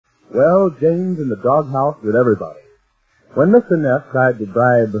Well, Jane's in the doghouse with everybody. When Mr. Neff tried to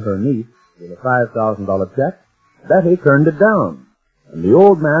bribe her niece with a $5,000 check, Betty turned it down, and the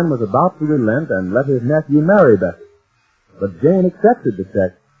old man was about to relent and let his nephew marry Betty. But Jane accepted the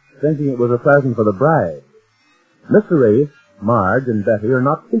check, thinking it was a present for the bride. Mr. Ace, Marge, and Betty are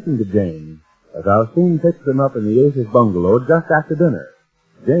not speaking to Jane, as our scene picks them up in the Ace's bungalow just after dinner.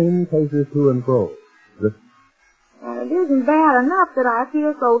 Jane paces to and fro. It isn't bad enough that I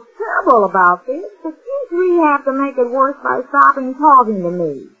feel so terrible about this, but you three have to make it worse by stopping talking to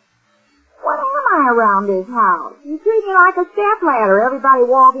me. What am I around this house? You treat me like a stepladder, everybody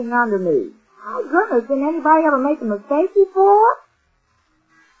walking under me. My goodness, didn't anybody ever make a mistake before?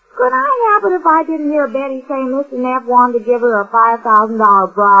 Could I help it if I didn't hear Betty say Mr. Neff wanted to give her a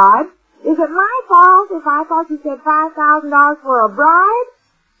 $5,000 bribe? Is it my fault if I thought you said $5,000 for a bribe?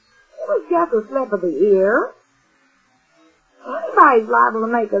 It was just a slip of the ear. Anybody's liable to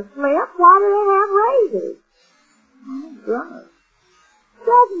make a slip. Why do they have razors? Oh, goodness.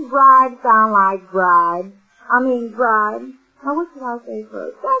 Doesn't bribe sound like bribe? Bribe. Now, what should I say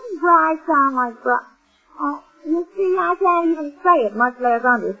first? Doesn't bribe sound like bribe? Oh, you see, I can't even say it, much less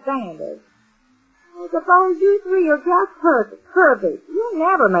understand it. I suppose you three are just perfect. You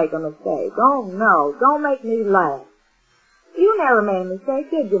never make a mistake. Oh, no. Don't make me laugh. You never made a mistake,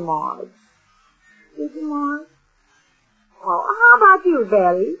 did you, Marge? Did you, Marge? Oh, how about you,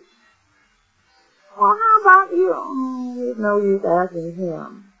 Betty? Well, how about you? Oh, there's no use asking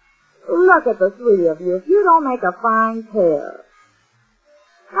him. Look at the three of you. If you don't make a fine pair.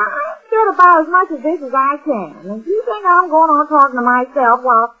 Now, I've said about as much of this as I can. And if you think I'm going on talking to myself,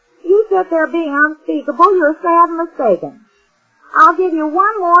 well, you sit there being unspeakable, you're sad and mistaken. I'll give you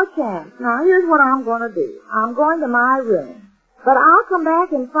one more chance. Now, here's what I'm going to do. I'm going to my room. But I'll come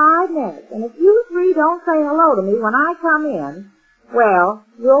back in 5 minutes, and if you three don't say hello to me when I come in, well,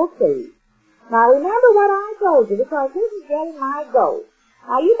 you'll see. Now, remember what I told you, because this is getting my goat.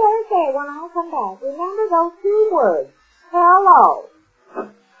 Now, you better say it when I come back. Remember those 2 words. Hello.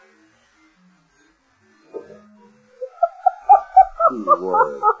 2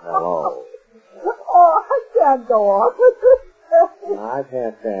 words. Hello. Oh, I can't go on. I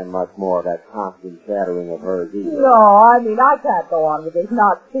can't stand much more of that constant chattering of hers either. No, I can't go on with this,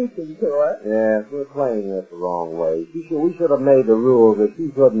 not speaking to her. Yes, we're playing this the wrong way. We should have made the rule that she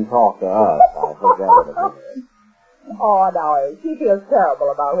couldn't talk to us. I think that would have been it. Oh, no, she feels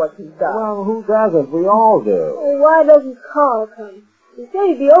terrible about what she's done. Well, who doesn't? We all do. Why doesn't Carl come? He said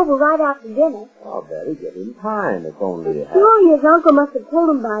he'd be over right after dinner. Oh, Betty, give him time. It's only a half. Surely his uncle must have told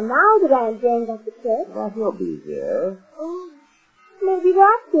him by now that Aunt Jane got the check. Well, he'll be here. Oh. Maybe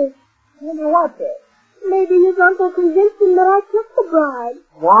that's it. Maybe what's it? Maybe his uncle convinced him that I took the bride.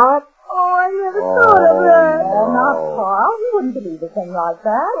 What? Oh, I never thought of that. Oh, not Carl. He wouldn't believe a thing like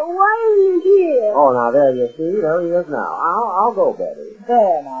that. But why isn't he here? Oh, now there you see. There he is now. I'll go, Betty.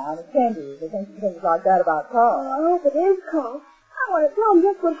 There, now, I'm ashamed of you to think things like that about Carl. Oh, I hope it is Carl. I want to tell him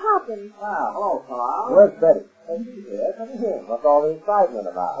just what happened. Ah, hello, Carl. Where's Betty? Yes, come here. What's all the excitement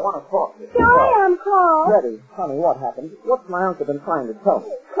about? I want to talk to you. Here I am, Carl. Betty, honey, what happened? What's my uncle been trying to tell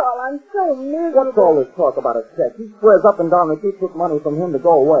me? Carl, I'm so miserable. What's all this talk about a check? He swears up and down that you took money from him to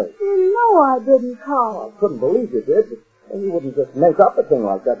go away. No, I didn't, Carl. I couldn't believe you did. He wouldn't just make up a thing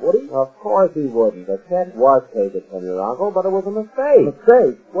like that, would he? Of course he wouldn't. The check was taken from your uncle, but it was a mistake.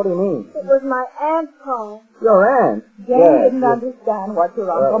 Mistake? What do you mean? It was my aunt, Carl. Your aunt? Jane didn't understand what your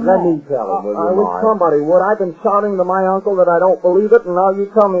uncle meant. Let me tell him, will you, I wish somebody would. I've been shouting to my uncle that I don't believe it, and now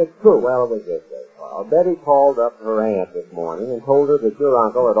you tell me it's true. Well, it was this way, Carl. Betty called up her aunt this morning and told her that your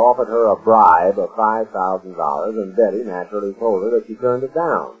uncle had offered her a bribe of $5,000, and Betty naturally told her that she turned it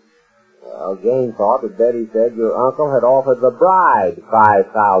down. Well, Jane thought that Betty said your uncle had offered the bride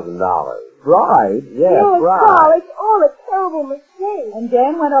 $5,000. Bride? Yes, No, bride. Carl, it's all a terrible mistake. And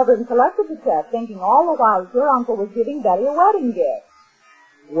Jane went over and collected the check, thinking all the while that your uncle was giving Betty a wedding gift.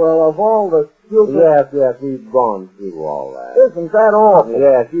 Well, of all the stupid... Yes, we've gone through all that. Isn't that awful?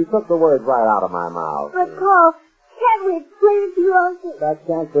 Yes, you took the words right out of my mouth. But, Carl, can't we explain it to your uncle? That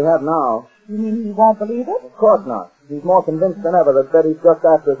chance we have now. You mean he won't believe it? Of course not. He's more convinced than ever that Betty's just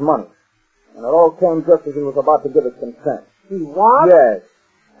after his money. And it all came just as he was about to give his consent. He what? Yes.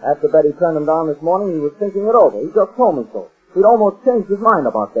 After Betty turned him down this morning, he was thinking it over. He just told me so. He'd almost changed his mind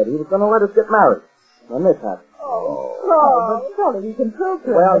about Betty. He was going to let us get married. When this happened. Oh, but surely you can prove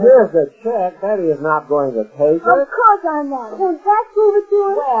to him. Well, here's the check. Betty is not going to take Of it. course I'm not. Won't that prove it to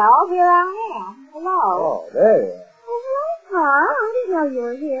him? Well, here I am. Hello. Oh, there you are. Carl, I didn't know you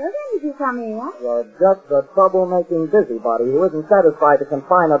were here. When did you come in? You're just a troublemaking busybody who isn't satisfied to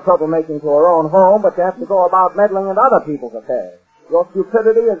confine her troublemaking to her own home, but you have to go about meddling in other people's affairs. Your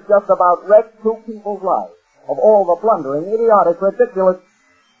stupidity has just about wrecked two people's lives. Of all the blundering, idiotic, ridiculous...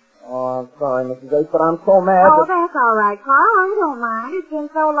 Oh, I'm sorry, Mrs. H., but I'm so mad Oh, that... that's all right, Carl. I don't mind. It's been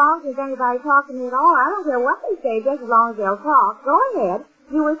so long since anybody talked to me at all. I don't care what they say, just as long as they'll talk. Go ahead.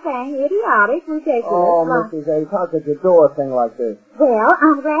 You were saying idiotic, ridiculous. Oh, Mrs. H., how could you do a thing like this? Well,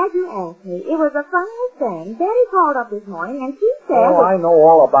 I'm glad you asked me. It was the funniest thing. Betty called up this morning, and she said... Oh, I know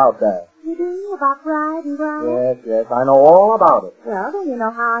all about that. You do? About Bride and Bride? Yes, I know all about it. Well, then you know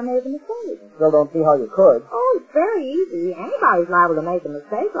how I made the mistake. Still don't see how you could. Oh, it's very easy. Anybody's liable to make a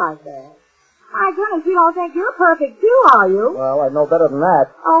mistake like that. My goodness, you don't think you're perfect too, are you? Well, I know better than that.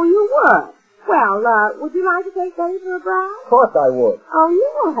 Oh, you would? Well, would you like to take Betty for a bride? Of course I would. Oh, you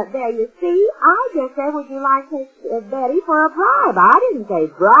would. There, you see? I just said, would you like to take Betty for a bribe? I didn't say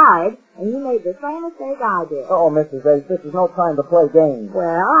bride, and you made the same mistake I did. Oh, Mrs. H., this is no time to play games.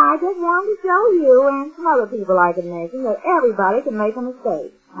 Well, I just wanted to show you and some other people I could mention that everybody can make a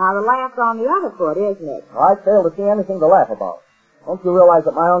mistake. Now, the laugh's on the other foot, isn't it? I fail to see anything to laugh about. Don't you realize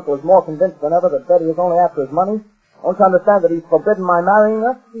that my uncle is more convinced than ever that Betty is only after his money? Don't you understand that he's forbidden my marrying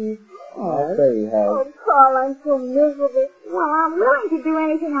her? I'll say he has. Oh, Carl, I'm so miserable. Well, I'm willing to do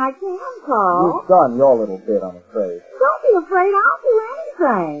anything I can, Carl. You've done your little bit, I'm afraid. Don't be afraid. I'll do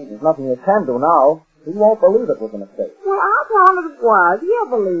anything. There's nothing you can do now. He won't believe it was a mistake. Well, I'll tell him it was.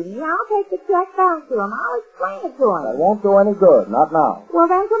 He'll believe me. I'll take the check back to him. I'll explain it to him. That won't do any good. Not now. Well,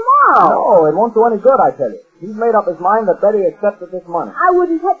 then tomorrow. No, it won't do any good, I tell you. He's made up his mind that Betty accepted this money. I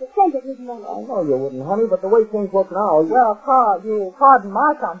wouldn't touch a cent of his money. I know you wouldn't, honey, but the way things look now... Well, Carl, you'll pardon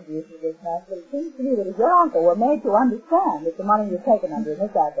my contribution to this matter, but it seems to me that if your uncle were made to understand that the money was taken under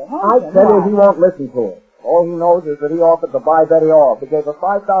misapprehension... I tell you, he won't listen to it. All he knows is that he offered to buy Betty off. He gave her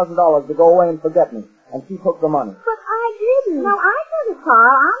 $5,000 to go away and forget me, and she took the money. But I didn't. No, I took it,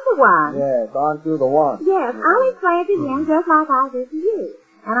 Carl. I'm the one. Yes, aren't you the one? Yes, I'll explain it to him just like I did to you.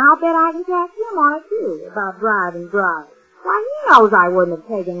 And I'll bet I can catch him on it, too, about Bride and Bride. Why, he knows I wouldn't have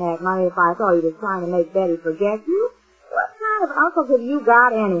taken that money if I thought he was trying to make Betty forget you. What kind of uncle have you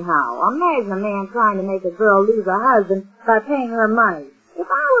got anyhow? Imagine a man trying to make a girl lose her husband by paying her money. If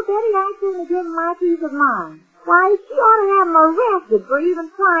I were Betty, I shouldn't have given my peace of mind. Why, she ought to have him arrested for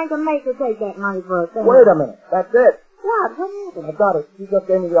even trying to make her take that money for herself. Wait a minute. That's it. What? What happened? I got it. She just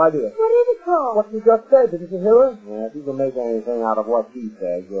gave me the idea. What is it called? What you just said. Didn't you hear her? Yeah, if you can make anything out of what she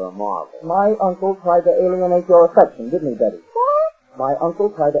says, you're a marvel. My uncle tried to alienate your affection, didn't he, Betty? What? My uncle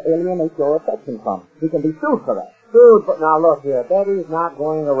tried to alienate your affection from you. He can be sued for that. Dude, but now look here. Betty's not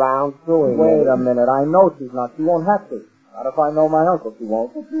going around suing me. Wait a minute. I know she's not. She won't have to. Not if I know my uncle, she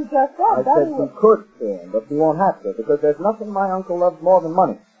won't. But you just said I said she could sue him, but she won't have to, because there's nothing my uncle loves more than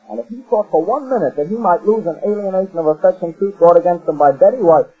money. And if he thought for 1 minute that he might lose an alienation of affection suit brought against him by Betty,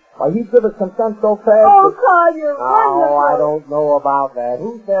 why he'd give his consent so fast. Oh, Carl, you're wonderful. Oh, I don't know about that.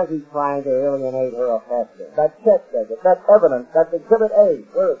 Who says he's trying to alienate her affection? That check says it. That's evidence. That's Exhibit A.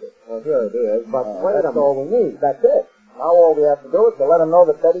 Where is it? Well, here it is, but wait a that's minute. all we need. That's it. Now all we have to do is to let him know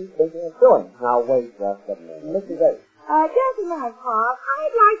that Betty's thinking of suing. Now wait just a minute. Mrs. A. Just a minute, Carl.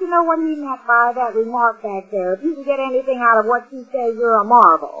 I'd like to know what he meant by that remark back there. If you can get anything out of what she says, you're a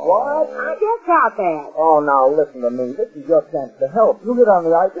marvel. What? I just got that. Oh, now listen to me. This is your chance to help. You hit on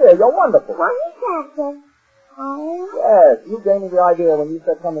the idea. You're wonderful. What he can't say. Oh? Yes, you gave me the idea when you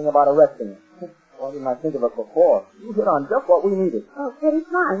said something about arresting him. Why didn't I think of it before? You hit on just what we needed. Oh, pretty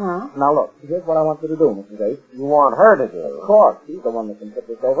smart, huh? Now look, here's what I want you to do, Mrs. A. You want her to do Of course, she's the one that can put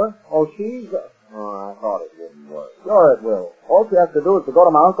this over. Oh, she's... Oh, I thought it wouldn't work. Sure it will. All she has to do is to go to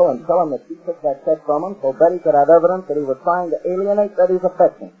my uncle and tell him that she took that check from him so Betty could have evidence that he was trying to alienate Betty's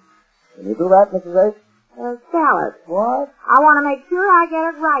affection. Can you do that, Mrs. A? Spell it. What? I want to make sure I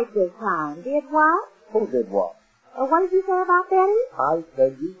get it right this time. Did what? Who did what? What did you say about Betty? I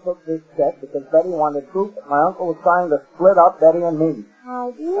said you took this check because Betty wanted proof that my uncle was trying to split up Betty and me.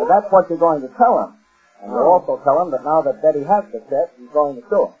 I did. And that's what you're going to tell him. And you'll also tell him that now that Betty has the check, he's going to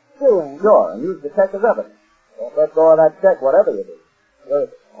sue him. Doing. Sure, and use the check as evidence. Don't let go of that check, whatever you do. Where is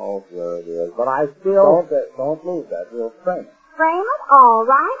it? Oh, here it is. But I still... Don't lose that. We'll frame it. Frame it? All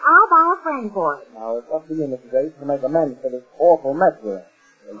right. I'll buy a frame for it. Now, it's up to you, Mrs. H, to make amends for this awful mess we're in.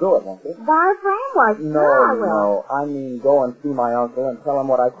 You'll do it, won't you? Buy a frame? Why, sure I will. No. I mean, go and see my uncle and tell him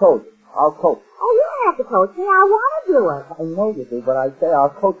what I told you. I'll coach. Oh, you don't have to coach me. I want to do it. I know you do, but I say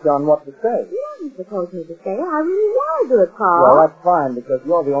I'll coach you on what to say. You don't need to coach me to say it. I really want to do it, Carl. Well, that's fine, because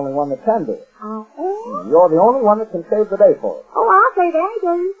you're the only one that can do it. Oh? You're the only one that can save the day for it. Oh, I'll say it any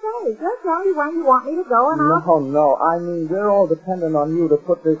day you say. Just tell me when you want me to go and I'll... No. I mean, we're all dependent on you to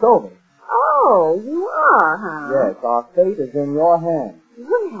put this over. Oh, you are, huh? Yes, our fate is in your hands.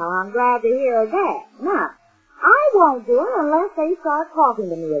 Well, I'm glad to hear that. Now, I won't do it unless they start talking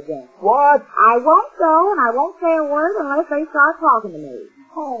to me again. What? I won't go, and I won't say a word unless they start talking to me.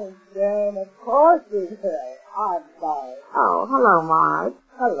 Oh, Jane, of course you will. I'm sorry. Oh, hello, Marge.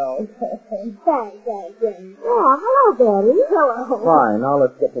 Hello, Jane. Thanks, Aunt Jane. Yeah, hello, Betty. Hello. Fine, now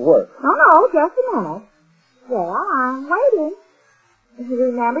let's get to work. No, just a minute. Well, I'm waiting.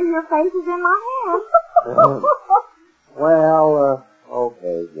 Remember, your face is in my hand. Well,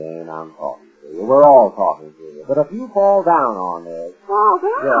 okay, Jane, I'm talking to you. We're all talking to you. But if you fall down on this, Fall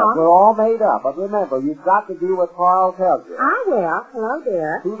down. yes, we're all made up. But remember, you've got to do what Carl tells you. I will. Hello,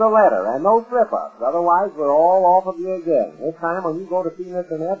 dear. To the letter, and no slip-ups. Otherwise, we're all off of you again. This time, when you go to see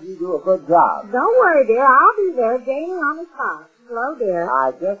Mr. Neff, you do a good job. Don't worry, dear. I'll be there, Janie on the spot. Hello, dear.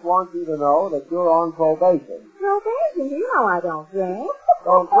 I just want you to know that you're on probation. Probation. You know I don't drink.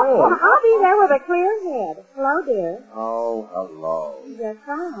 Don't drink. I'll be there with a clear head. Hello, dear. Oh, hello. Just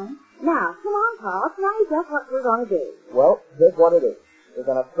fine. Now, come on, Paul. Tell me just what we're going to do. Well, here's what it is. We're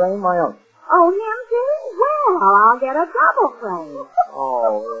going to train my uncle. Oh, him too? Well, I'll get a double frame.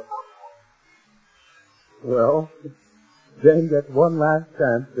 Oh, Well, Jane gets one last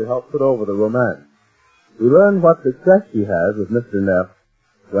chance to help put over the romance. We learn what success she has with Mr. Neff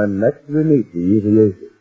when next we meet the Easy Aces.